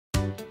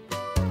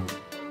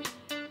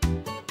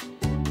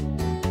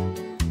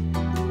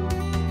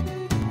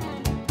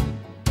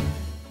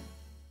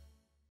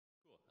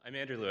I'm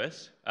Andrew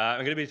Lewis. I'm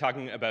going to be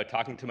talking about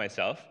talking to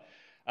myself.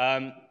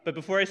 But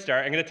before I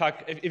start, I'm going to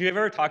talk, if you've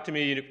ever talked to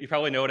me, you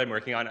probably know what I'm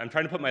working on. I'm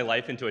trying to put my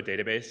life into a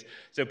database.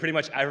 So pretty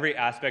much every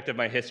aspect of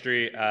my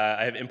history,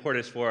 I have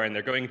importers for, and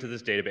they're going into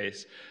this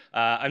database.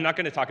 I'm not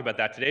going to talk about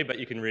that today, but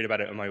you can read about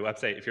it on my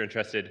website if you're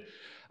interested.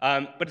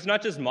 But it's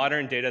not just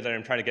modern data that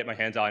I'm trying to get my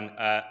hands on.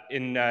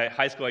 In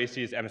high school, I used to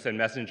use MSN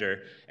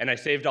Messenger, and I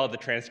saved all the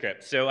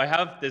transcripts. So I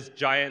have this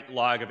giant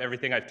log of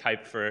everything I've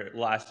typed for the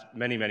last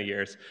many, many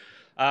years.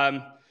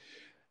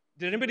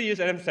 Did anybody use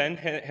MSN?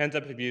 Hands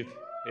up if you've...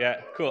 Yeah,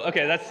 cool.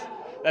 Okay,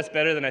 that's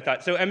better than I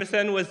thought. So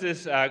MSN was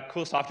this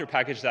cool software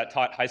package that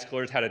taught high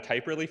schoolers how to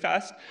type really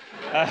fast.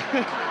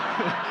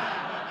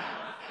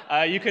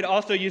 You could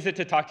also use it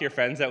to talk to your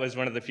friends. That was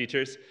one of the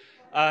features.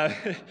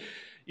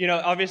 You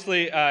know,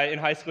 obviously, in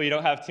high school, you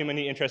don't have too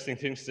many interesting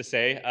things to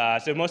say.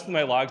 So most of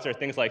my logs are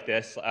things like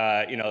this.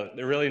 You know,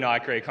 they're really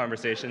not great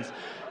conversations.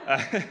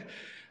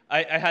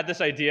 I had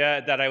this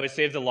idea that I would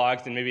save the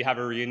logs and maybe have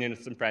a reunion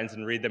with some friends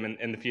and read them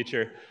in the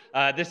future.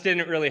 This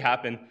didn't really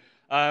happen.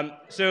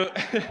 So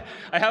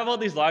I have all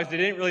these logs. I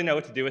didn't really know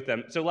what to do with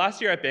them. So last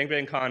year at Bang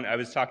Bang Con, I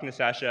was talking to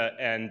Sasha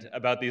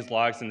about these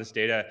logs and this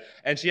data,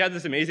 and she had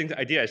this amazing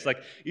idea. She's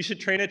like, you should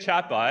train a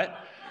chatbot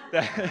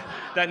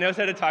that knows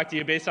how to talk to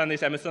you based on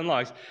these MSN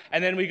logs.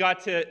 And then we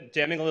got to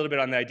jamming a little bit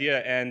on the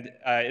idea, and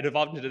it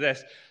evolved into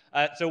this.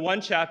 So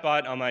one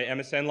chatbot on my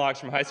MSN logs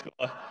from high school,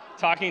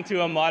 talking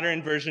to a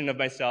modern version of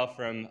myself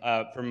from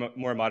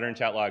more modern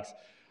chat logs.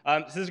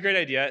 So this is a great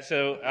idea.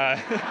 So,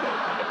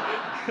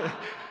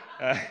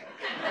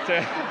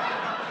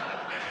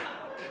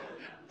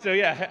 so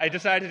yeah, I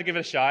decided to give it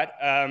a shot.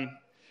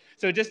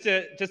 So just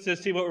to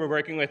see what we're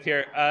working with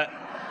here,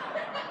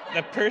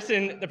 the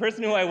person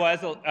who I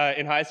was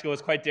in high school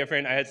was quite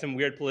different. I had some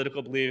weird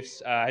political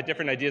beliefs. I had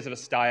different ideas of a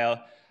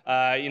style.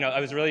 You know, I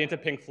was really into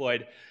Pink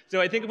Floyd.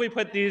 So I think if we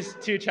put these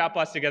two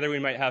chatbots together, we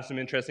might have some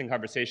interesting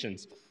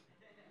conversations.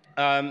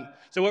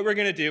 So what we're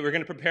going to do, we're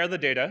going to prepare the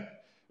data.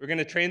 We're going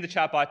to train the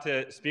chatbot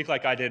to speak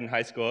like I did in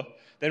high school.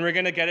 Then we're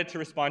going to get it to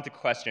respond to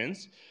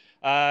questions.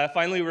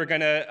 Finally, we're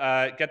going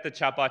to get the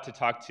chatbot to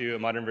talk to a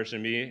modern version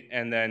of me,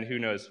 and then who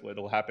knows what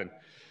will happen.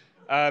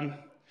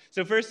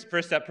 So first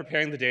step,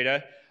 preparing the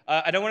data.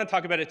 I don't want to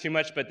talk about it too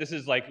much, but this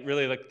is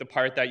really the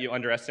part that you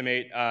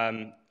underestimate.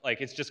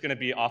 It's just going to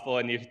be awful,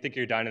 and you think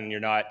you're done, and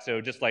you're not.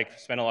 So just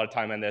spend a lot of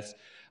time on this.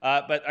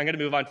 But I'm going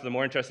to move on to the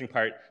more interesting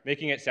part,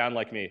 making it sound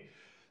like me.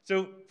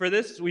 So for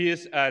this, we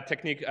use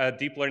a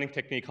deep learning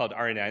technique called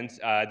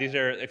RNNs. These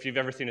are, if you've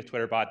ever seen a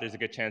Twitter bot, there's a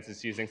good chance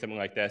it's using something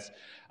like this.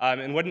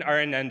 And what an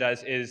RNN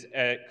does is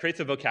it creates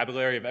a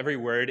vocabulary of every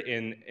word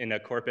in a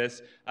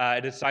corpus.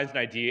 It assigns an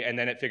ID, and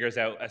then it figures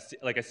out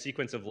a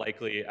sequence of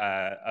likely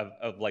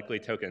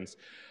tokens.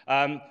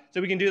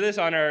 So we can do this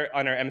on our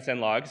MSN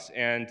logs,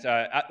 and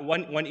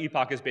one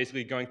epoch is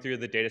basically going through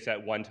the data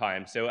set one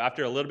time. So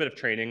after a little bit of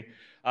training,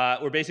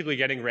 we're basically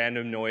getting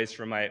random noise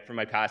from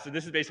my past. So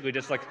this is basically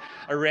just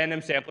a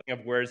random sampling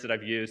of words that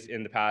I've used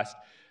in the past.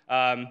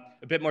 A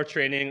bit more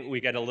training,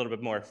 we get a little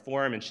bit more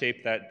form and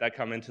shape that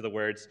come into the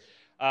words.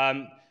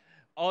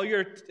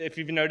 If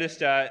you've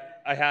noticed, I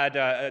had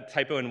a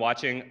typo in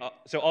watching.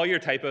 So all your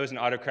typos and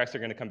autocorrects are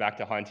going to come back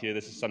to haunt you.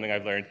 This is something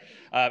I've learned.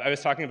 I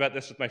was talking about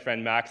this with my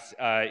friend Max.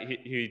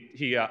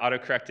 He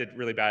autocorrected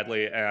really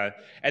badly.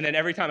 And then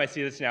every time I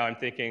see this now, I'm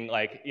thinking,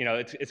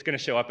 it's going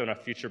to show up in a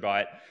future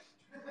bot.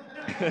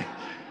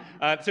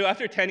 So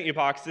after 10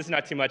 epochs, this is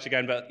not too much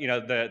again, but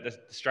the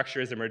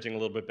structure is emerging a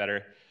little bit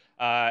better.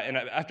 And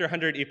after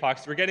 100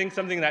 epochs, we're getting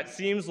something that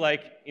seems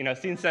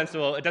seems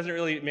sensible. It doesn't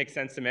really make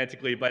sense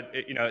semantically, but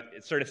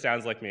it sort of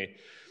sounds like me.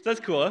 So that's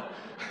cool.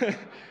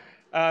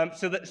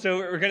 So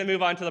we're going to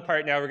move on to the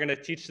part now. We're going to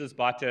teach this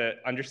bot to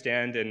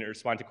understand and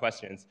respond to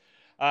questions.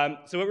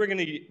 So what we're going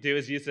to do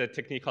is use a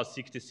technique called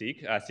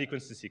seek-to-seek,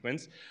 sequence to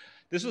sequence.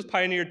 This was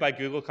pioneered by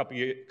Google a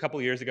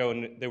couple years ago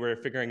when they were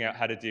figuring out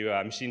how to do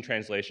machine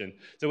translation.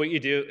 So what you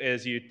do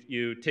is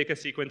you take a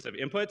sequence of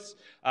inputs,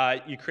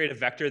 you create a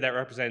vector that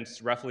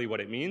represents roughly what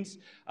it means,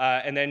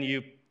 and then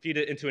you feed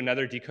it into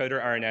another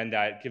decoder RNN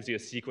that gives you a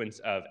sequence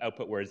of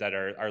output words that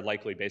are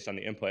likely based on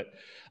the input.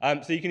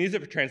 So you can use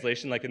it for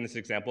translation, like in this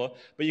example,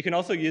 but you can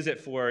also use it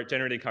for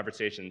generating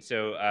conversation.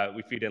 So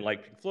we feed in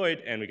like Pink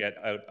Floyd, and we get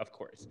out, of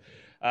course.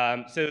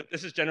 So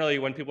this is generally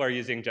when people are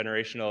using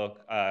generational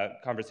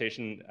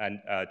conversation and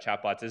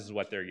chatbots, this is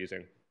what they're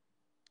using.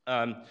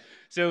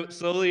 So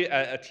slowly,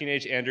 a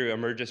teenage Andrew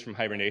emerges from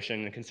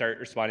hibernation and can start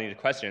responding to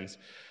questions.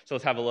 So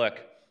let's have a look.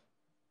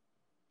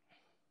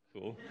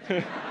 Cool.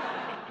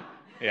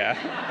 Yeah.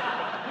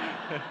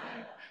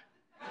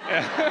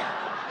 Yeah.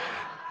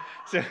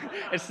 So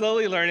it's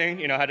slowly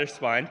learning, how to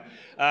respond.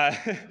 A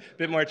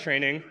bit more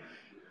training.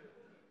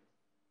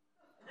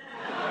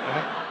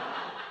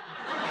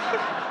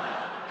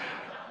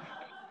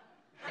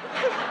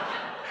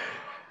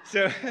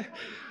 So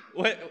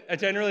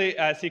generally,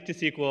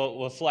 seek-to-seek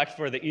will select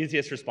for the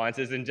easiest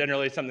responses, and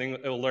generally something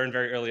it will learn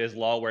very early is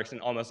lol works in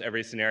almost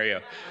every scenario.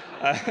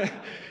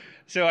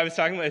 So I was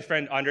talking with my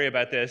friend Andre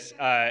about this,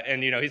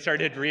 and he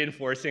started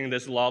reinforcing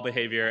this lol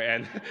behavior,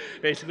 and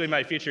basically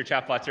my future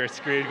chatbots are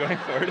screwed going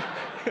forward.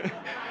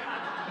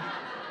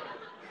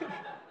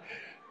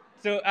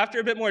 So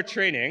after a bit more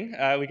training,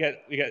 we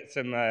get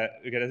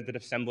a bit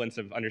of semblance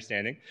of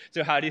understanding.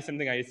 So howdy is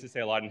something I used to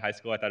say a lot in high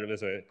school. I thought it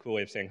was a cool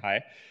way of saying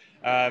hi.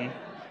 I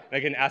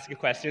can ask it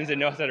questions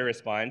and knows how to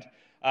respond.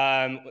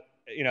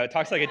 It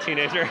talks like a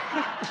teenager.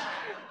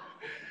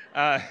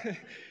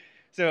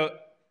 So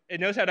it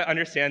knows how to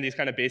understand these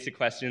kind of basic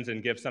questions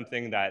and give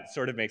something that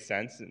sort of makes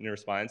sense in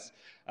response.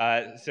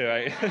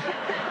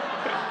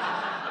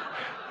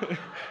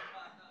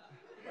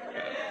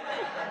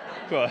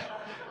 Cool.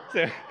 So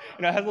it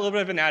has a little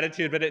bit of an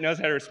attitude, but it knows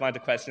how to respond to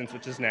questions,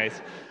 which is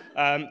nice.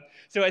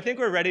 So I think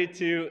we're ready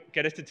to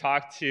get it to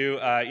talk to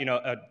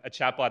a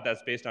chatbot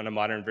that's based on a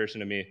modern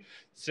version of me.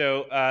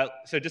 So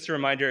just a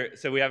reminder,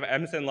 so we have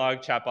MSN log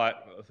chatbot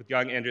with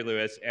young Andrew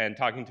Lewis and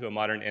talking to a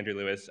modern Andrew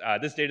Lewis.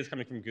 This data is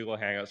coming from Google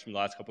Hangouts from the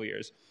last couple of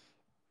years.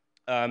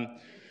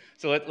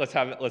 So let's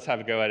have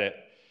a go at it.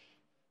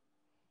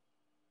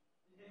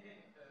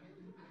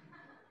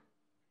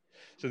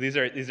 So these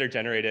are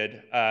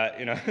generated,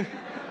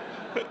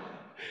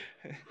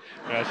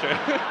 Sure.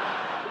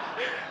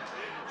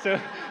 So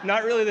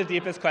not really the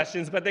deepest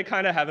questions, but they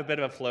kind of have a bit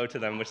of a flow to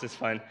them, which is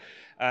fun.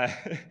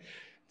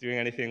 Doing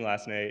anything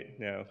last night?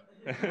 No.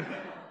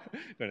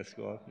 Going to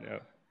school? No.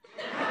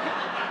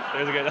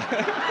 There's a good.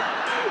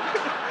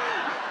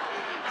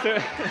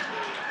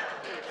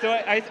 So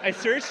I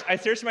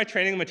searched my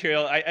training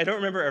material. I don't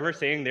remember ever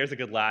saying "there's a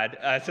good lad."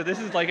 So this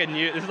is like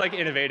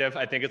innovative.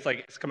 I think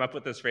it's come up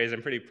with this phrase.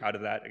 I'm pretty proud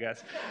of that, I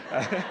guess.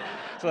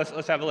 So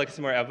let's have a look at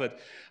some more output.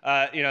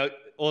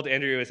 Old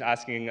Andrew was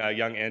asking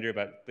young Andrew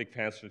about big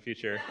plans for the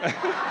future.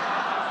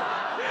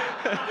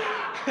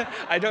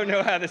 I don't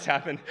know how this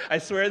happened. I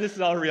swear this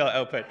is all real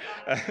output.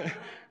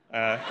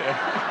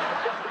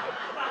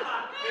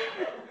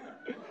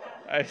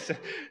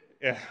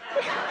 Yeah.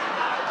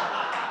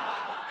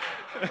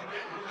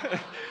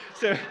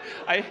 So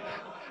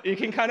you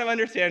can kind of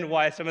understand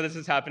why some of this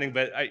is happening,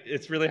 but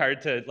it's really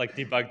hard to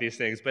debug these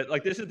things. But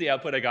this is the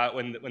output I got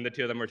when the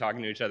two of them were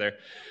talking to each other.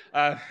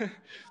 So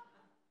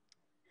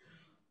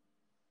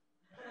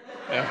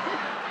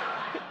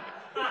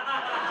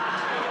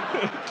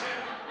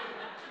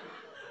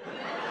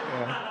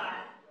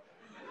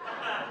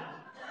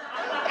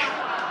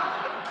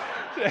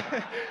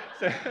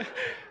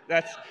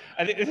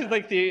I think this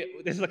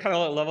is the kind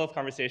of level of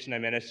conversation I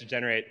managed to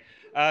generate.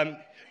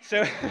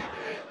 So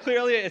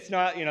clearly it's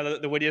not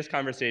the wittiest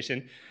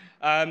conversation.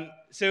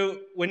 So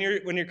when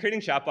you're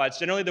creating chatbots,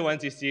 generally the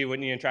ones you see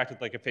when you interact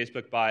with a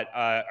Facebook bot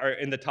are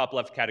in the top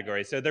left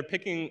category. So they're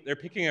picking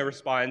a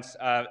response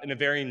in a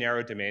very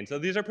narrow domain. So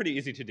these are pretty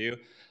easy to do,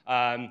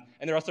 and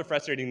they're also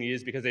frustrating to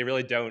use because they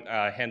really don't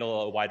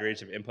handle a wide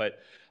range of input.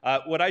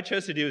 What I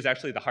chose to do is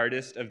actually the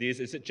hardest of these.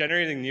 Is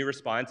generating a new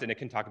response, and it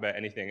can talk about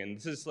anything. And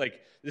this is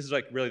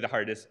really the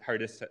hardest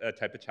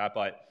type of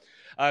chatbot.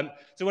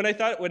 So when I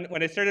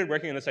started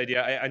working on this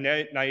idea, I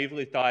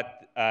naively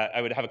thought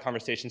I would have a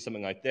conversation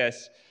something like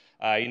this.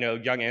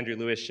 Young Andrew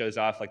Lewis shows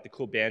off the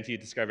cool band he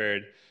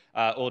discovered.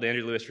 Old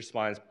Andrew Lewis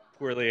responds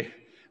poorly.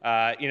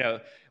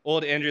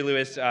 Old Andrew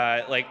Lewis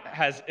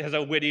has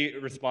a witty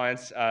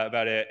response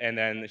about it, and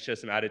then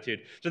shows some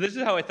attitude. So this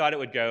is how I thought it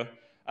would go.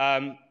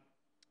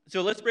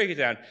 So let's break it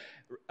down.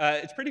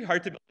 It's pretty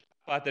hard to build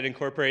a chatbot that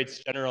incorporates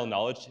general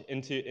knowledge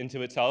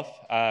into itself.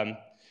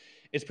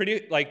 It's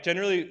pretty,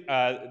 generally,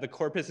 the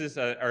corpuses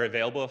are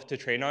available to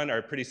train on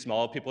are pretty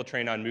small. People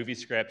train on movie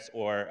scripts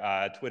or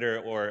Twitter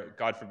or,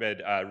 God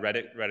forbid,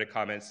 Reddit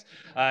comments.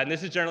 And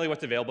this is generally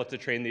what's available to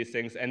train these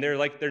things. And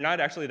they're not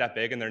actually that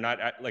big, and they're not,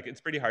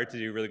 it's pretty hard to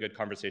do really good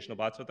conversational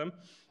bots with them.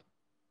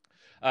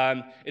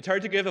 It's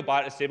hard to give a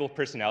bot a stable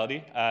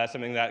personality,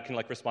 something that can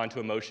respond to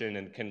emotion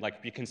and can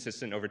be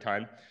consistent over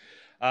time.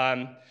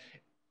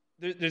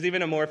 There's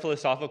even a more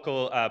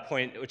philosophical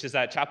point, which is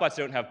that chatbots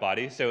don't have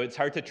bodies, so it's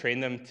hard to train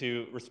them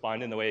to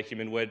respond in the way a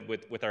human would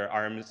with our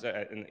arms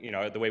and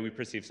the way we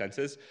perceive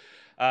senses.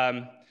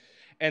 And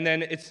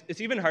then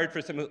it's even hard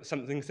for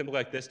something simple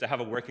like this to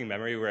have a working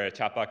memory where a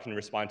chatbot can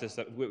respond to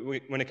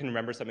when it can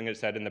remember something it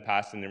said in the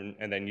past and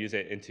then use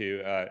it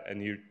into a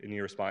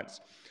new response.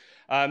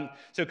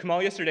 So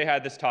Kamal yesterday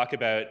had this talk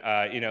about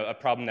a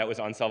problem that was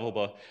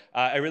unsolvable.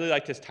 I really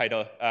liked his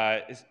title.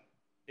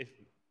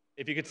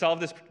 If you could solve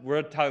this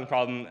world-telling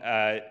problem,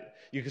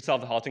 you could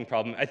solve the halting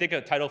problem. I think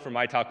a title for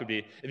my talk would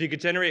be, if you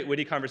could generate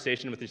witty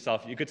conversation with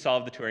yourself, you could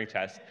solve the Turing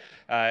test.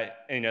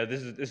 And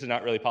this is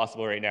not really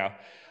possible right now.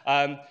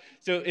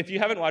 So if you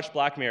haven't watched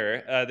Black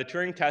Mirror, the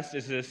Turing test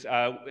is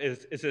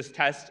this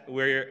test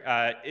where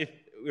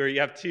you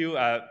have two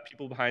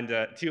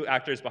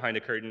actors behind a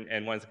curtain,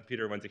 and one's a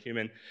computer, one's a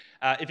human.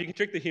 If you can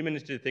trick the human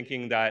into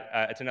thinking that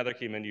it's another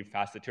human, you've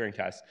passed the Turing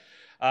test.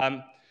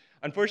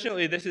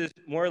 Unfortunately, this is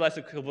more or less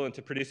equivalent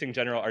to producing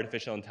general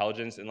artificial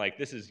intelligence, and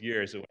this is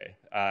years away.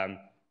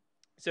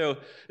 So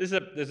this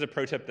is a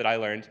pro tip that I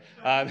learned.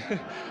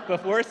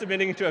 Before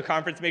submitting to a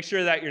conference, make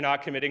sure that you're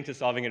not committing to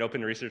solving an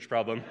open research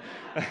problem.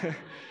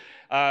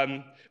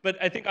 But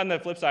I think on the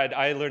flip side,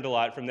 I learned a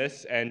lot from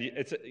this, and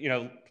it's,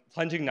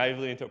 plunging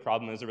naively into a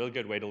problem is a really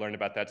good way to learn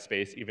about that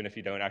space, even if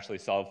you don't actually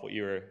solve what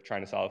you were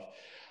trying to solve.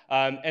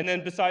 And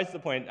then besides the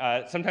point,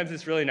 sometimes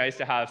it's really nice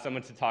to have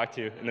someone to talk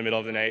to in the middle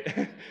of the night.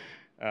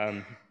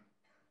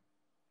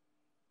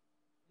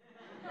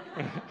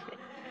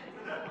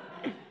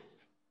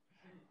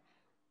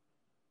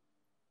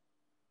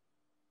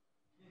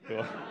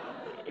 Cool.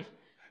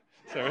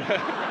 So,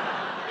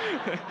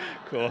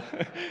 cool.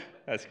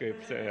 That's great.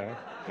 So, yeah.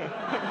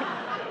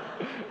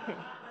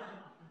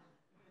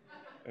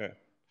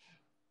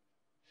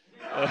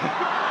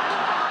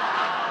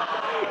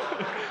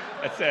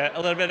 That's a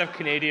little bit of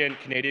Canadian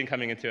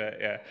coming into it.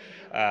 Yeah.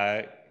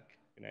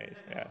 Good night.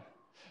 Yeah.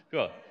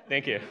 Cool.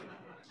 Thank you.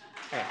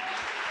 Yeah.